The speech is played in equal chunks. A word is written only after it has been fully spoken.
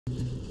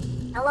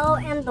Hello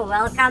and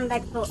welcome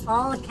back to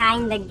All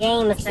Kind of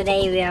Games.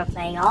 Today we are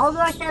playing old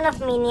version of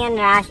Minion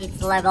Rush.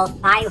 It's level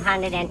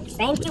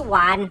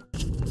 521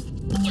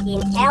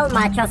 in El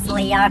Macho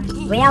Slayer,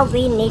 where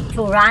we need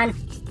to run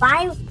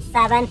 5,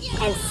 7 and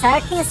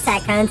 13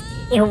 seconds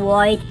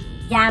avoid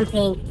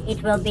jumping.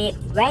 It will be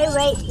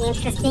very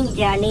interesting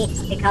journey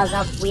because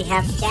of we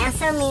have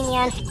Dancer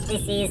Minion,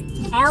 this is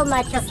El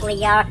Macho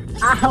Slayer,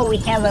 we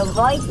have a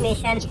void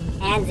mission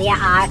and there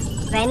are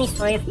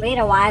 23 free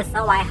rewards,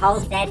 so I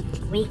hope that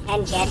we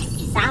can get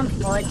some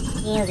food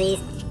in this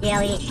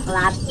daily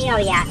club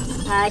area.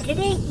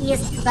 Today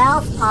is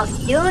 12th of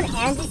June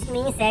and this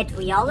means that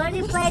we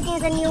already played in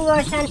the new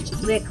version.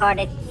 We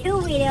recorded 2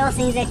 videos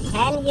in the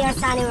 10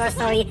 years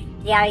anniversary.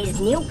 There is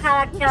new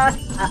character,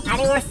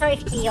 anniversary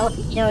feel,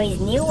 there is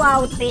new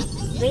outfit,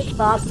 switch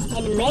box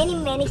and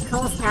many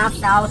cool stuff,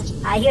 so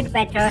you'd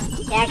better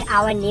check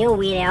our new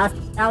videos.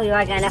 So you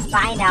are gonna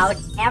find out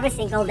every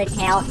single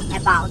detail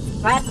about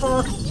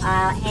scrapbook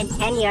and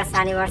 10 years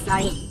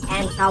anniversary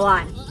and so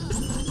on.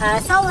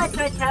 So let's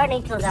return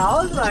into the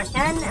old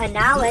version.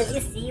 Now as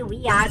you see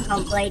we are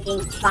completing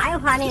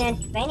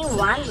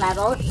 521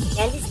 levels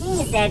and this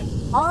means that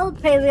all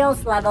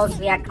previous levels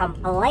we are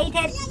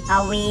completed.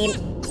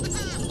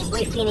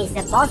 We finished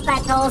the boss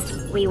battles,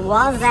 we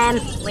won them,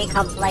 we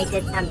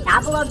completed some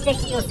double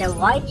objectives, the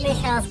void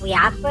missions, we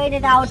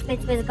upgraded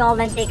outfits with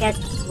golden tickets,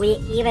 we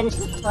even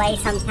play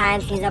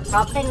sometimes in the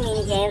props and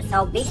minigames,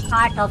 so big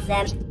part of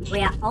them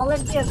we are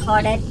already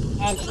recorded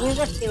and in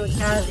the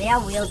future there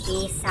will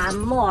be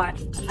some more.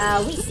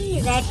 We see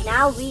that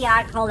now we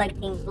are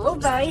collecting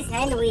blueberries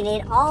and we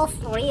need all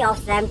 3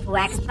 of them to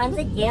expand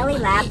the jelly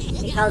lab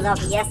because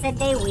of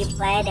yesterday we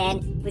played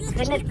and we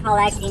couldn't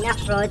collect enough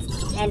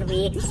fruits and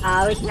we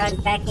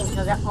returned back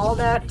into the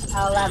older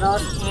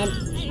levels and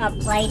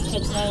played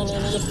again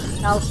in it.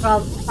 So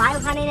from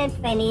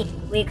 520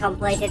 we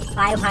completed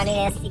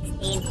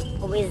 516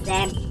 with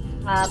the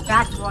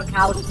brush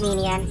workout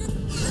minion.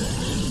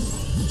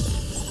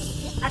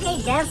 Okay,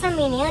 Dancer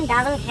Minion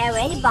doesn't have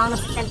any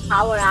bonuses and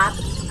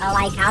power-ups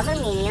like other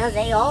minions.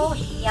 They all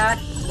share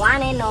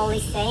one and only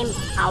same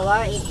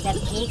power. It's the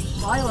Peaks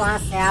 41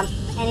 serum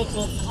and it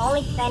needs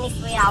only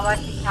 23 hours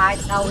to charge,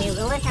 so we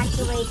will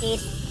activate it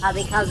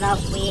because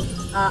of we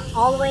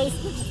always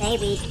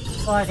save it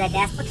for the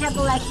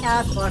Despicable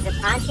actions, for the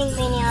punching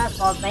minions,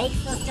 for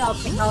breakthroughs to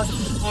obstacles,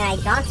 and I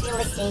don't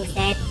really think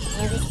that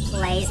in this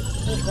place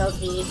it will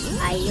be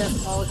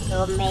useful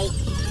to make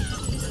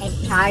and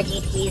charge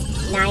it with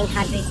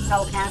 900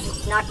 tokens.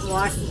 It's not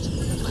worth it.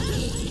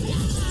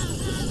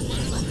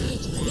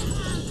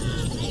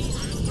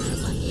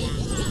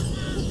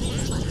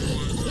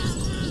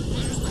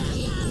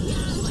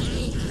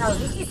 So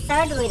this is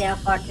 3rd video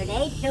for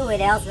today. 2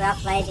 videos we have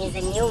played in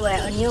the new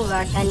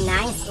version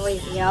 930.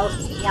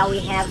 Here we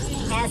have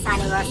 10th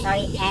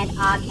anniversary and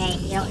okay,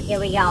 here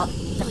we go.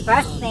 The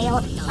first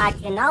fail, but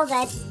you know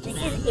that this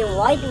is a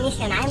void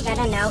mission. I'm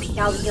gonna now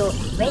show you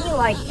when you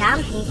are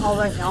jumping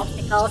over the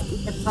obstacles,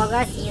 the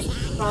progress is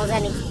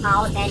frozen in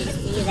pause and you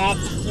see that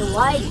the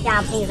void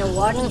jumping is a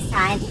warning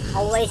sign,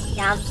 always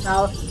jump,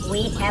 so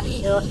we have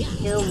to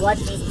do what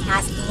this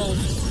task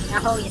needs.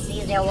 Now you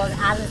see there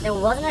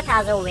wasn't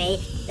other way,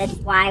 that's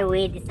why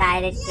we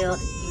decided to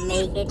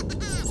make it.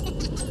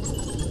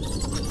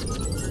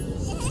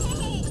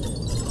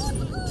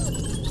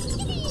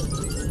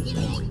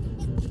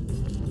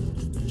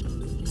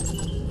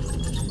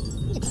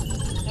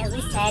 As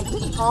we said,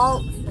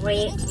 all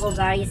 3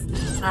 blueberries,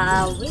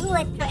 we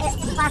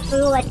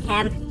will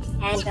attempt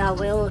and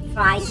we will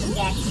try to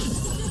get.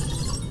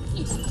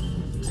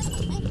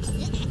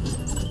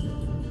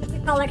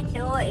 Collect 2,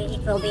 it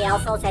will be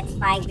also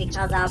satisfying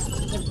because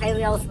of in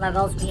previous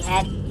levels we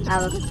had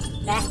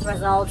best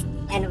results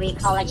and we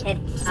collected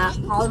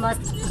almost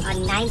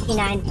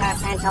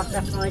 99% of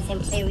the fruits in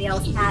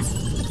previous tasks.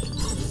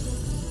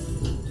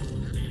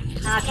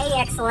 Okay,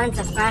 excellent,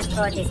 the first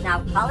fruit is now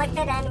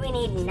collected and we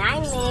need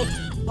 9 minutes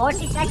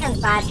 40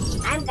 seconds, but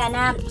I'm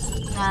gonna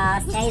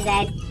say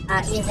that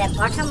in the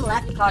bottom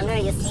left corner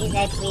you see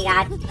that we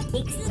got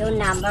X2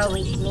 number,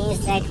 which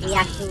means that we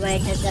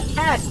activated the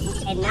 3rd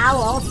and now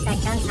all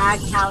seconds are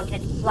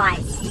counted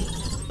twice.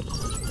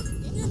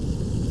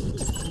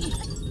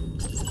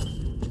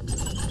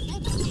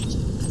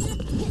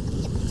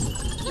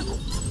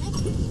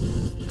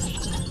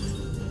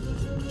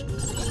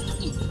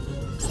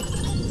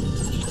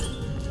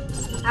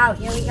 Oh,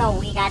 here we go,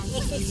 we got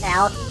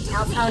XXL,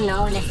 also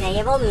known as the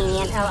Evil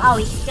Minion,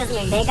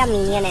 Mega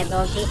Minion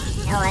ability,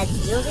 and let's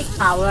use this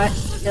power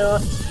to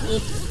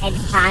hit and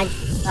punch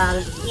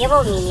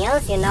evil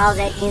minions. You know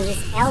that in this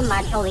El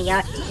Macho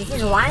Layer, this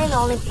is one and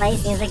only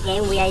place in the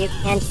game where you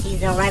can see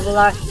the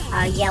regular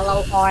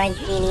yellow-orange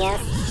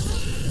minions.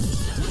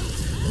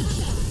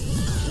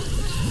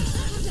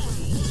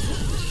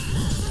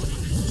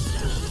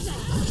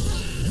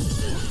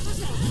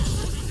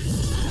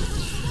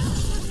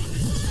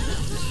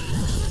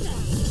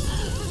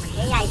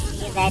 I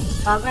see that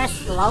progress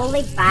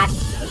slowly, but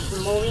it's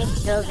moving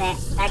to the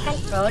second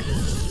fruit.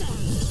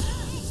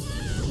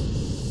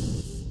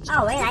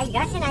 Oh wait, I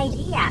got an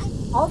idea.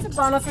 All the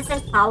bonuses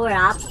and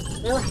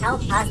power-ups will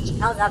help us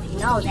because of, you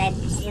know, that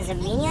in the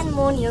Minion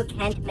Moon you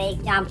can't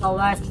make jump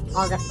overs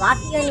on the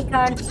Fluffy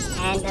Unicorn,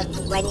 and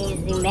when you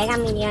use the Mega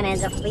Minion and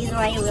the Freeze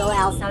Ray will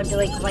also do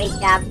a great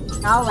job.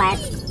 So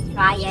let's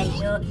try and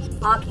do,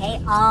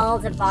 okay, all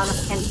the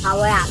bonuses and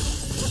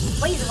power-ups.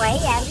 Freeze Ray,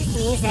 and this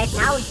means that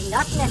now it's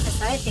not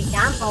necessary to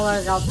jump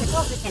over the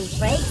obstacles, we can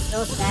break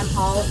through them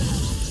all.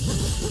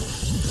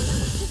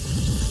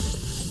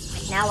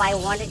 Now I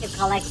wanted to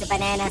collect the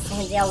bananas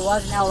and there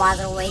was no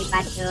other way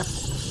but to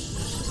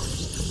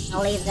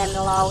leave them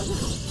alone.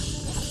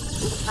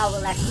 So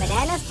we left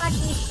bananas, but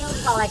we still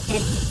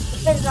collected.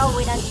 Even though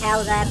we don't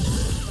have the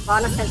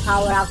bonus and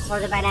power-ups for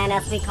the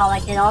bananas, we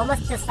collected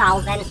almost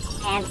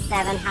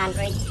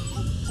 2,700.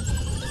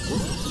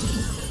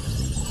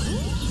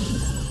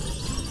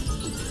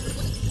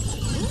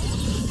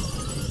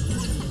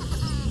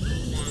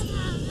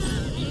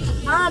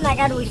 Oh my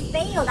god, we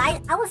failed. I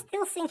was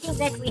still thinking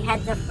that we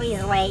had the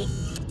freeze ray.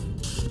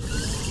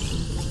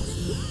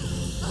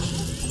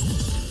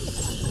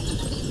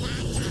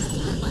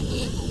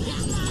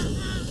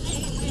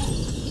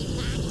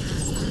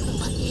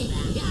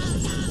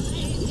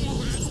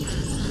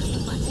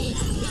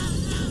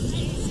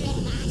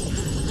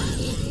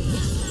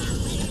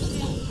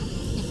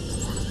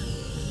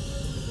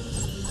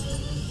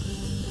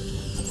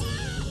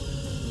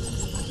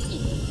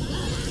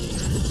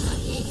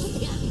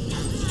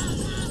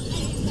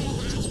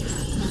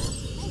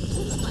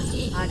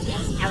 Okay,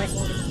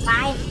 everything is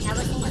fine,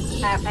 everything is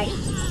perfect.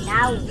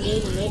 Now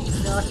we need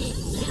to...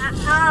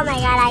 oh my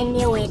god, I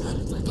knew it.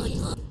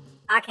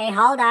 Okay,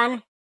 hold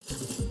on.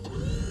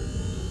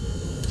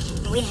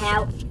 We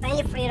have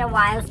 23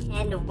 revives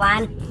and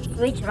 1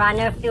 Switch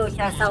Runner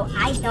future, so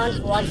I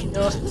don't want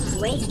to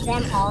waste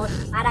them all,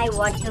 but I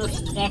want to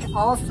get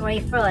all 3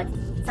 fruits.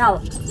 So,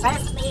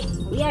 firstly,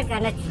 we are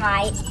gonna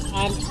try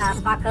and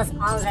focus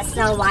on the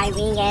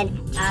surviving, and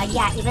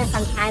yeah, even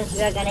sometimes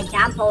we are gonna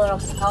jump over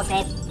obstacles,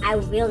 and I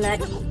will not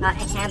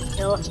attempt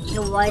to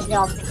avoid the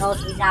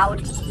obstacles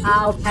without,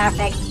 oh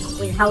perfect,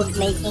 without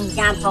making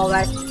jump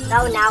overs.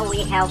 So now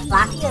we have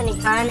Fluffy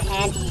Unicorn,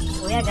 and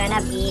we are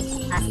gonna be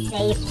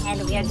safe,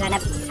 and we are gonna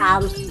be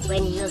calm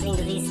when using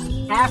this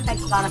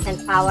perfect bonus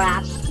and power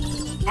up.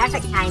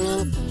 Perfect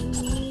timing.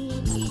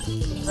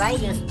 It's very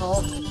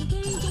useful.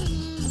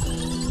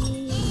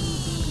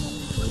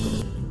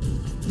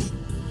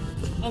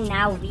 And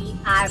now we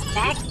are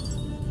back,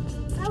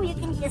 so you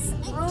can just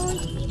only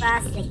give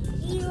us the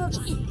heals,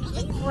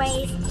 Freeze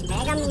Rays,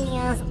 Mega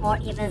Minions, or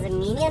even the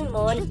Minion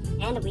Moon,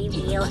 and we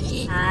will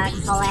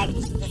collect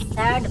the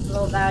 3rd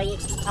blueberry,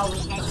 so we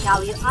can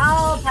show you.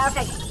 Oh,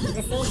 perfect!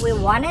 The thing we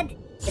wanted,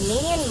 the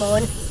Minion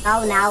Moon.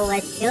 So now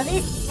let's do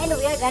this, and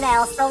we are gonna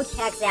also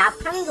check the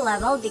upcoming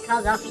level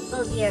because of it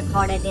will be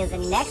recorded in the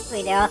next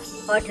video.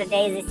 For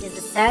today, this is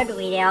the 3rd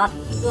video.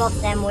 2 of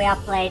them we are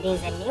played in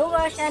the new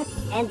version,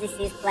 and this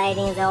is played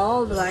in the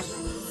old version.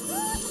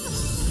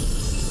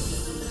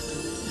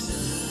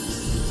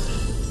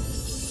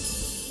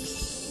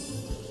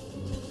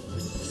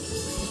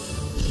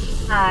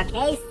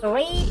 Okay,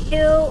 3,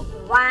 2,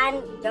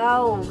 1,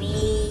 go.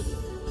 We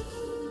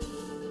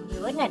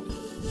wouldn't.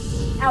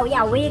 Oh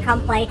yeah, we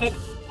completed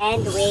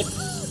and we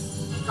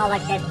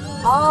collected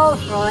all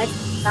fruits.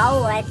 So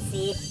let's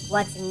see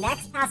what's the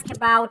next task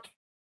about.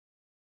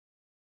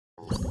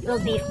 It will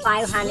be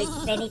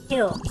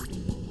 522.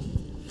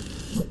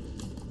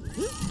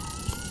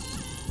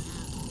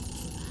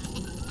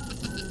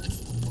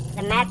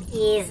 The map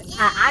is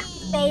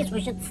active base.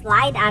 We should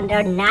slide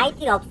under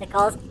 90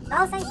 obstacles.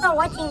 So thanks for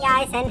watching,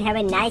 guys, and have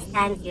a nice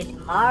time. See you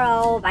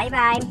tomorrow. Bye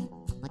bye.